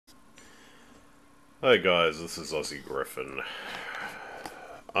Hi guys, this is Ozzy Griffin.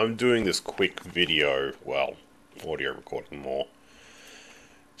 I'm doing this quick video, well, audio recording more,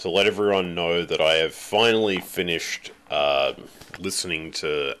 to let everyone know that I have finally finished listening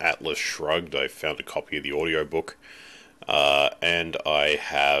to Atlas Shrugged. I found a copy of the audiobook, and I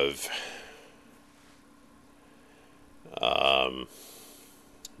have,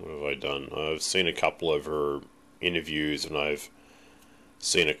 what have I done? I've seen a couple of her interviews, and I've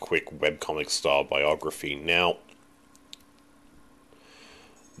seen a quick webcomic style biography. Now,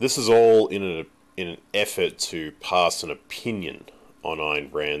 this is all in an effort to pass an opinion on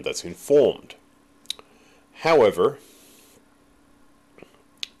Ayn Rand that's informed. However,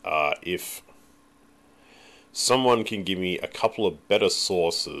 if someone can give me a couple of better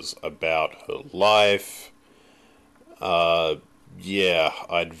sources about her life, yeah,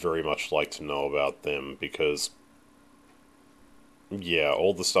 I'd very much like to know about them because, yeah,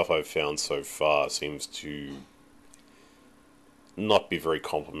 all the stuff I've found so far seems to not be very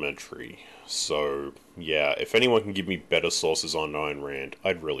complimentary. So, yeah, if anyone can give me better sources on Ayn Rand,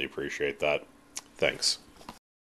 I'd really appreciate that. Thanks.